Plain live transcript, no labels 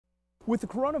With the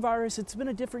coronavirus, it's been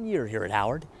a different year here at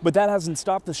Howard, but that hasn't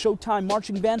stopped the Showtime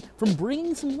Marching Band from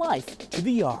bringing some life to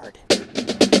the yard.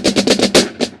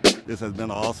 This has been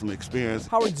an awesome experience.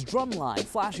 Howard's drumline,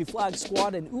 flashy flag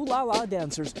squad, and ooh la la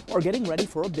dancers are getting ready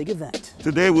for a big event.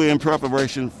 Today we're in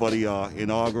preparation for the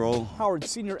inaugural. Howard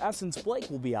senior Essence Blake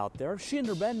will be out there. She and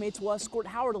her bandmates will escort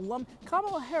Howard alum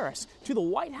Kamala Harris to the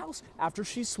White House after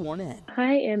she's sworn in.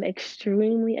 I am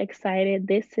extremely excited.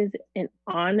 This is an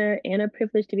honor and a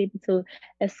privilege to be able to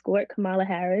escort Kamala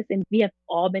Harris, and we have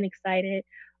all been excited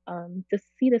to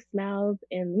see the smiles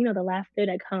and the laughter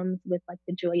that comes with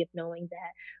the joy of knowing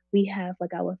that we have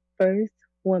our first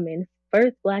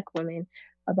Black woman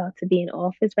about to be in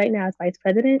office right now as vice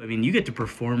president. I mean, you get to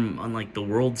perform on the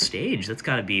world stage. That's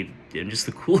got to be just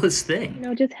the coolest thing.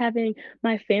 Just having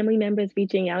my family members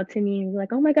reaching out to me and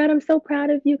oh my God, I'm so proud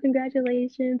of you.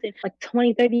 Congratulations. And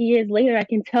 20, 30 years later, I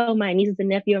can tell my nieces and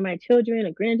nephews or my children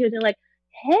or grandchildren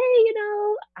hey,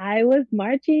 I was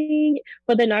marching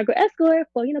for the inaugural escort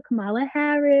for, Kamala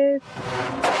Harris.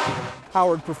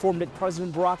 Howard performed at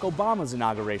President Barack Obama's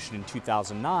inauguration in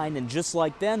 2009, and just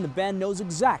like then, the band knows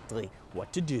exactly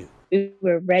what to do. We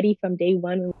were ready from day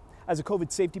one. As a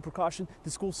COVID safety precaution, the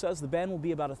school says the band will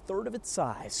be about a third of its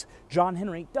size. John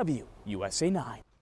Henry, WUSA 9.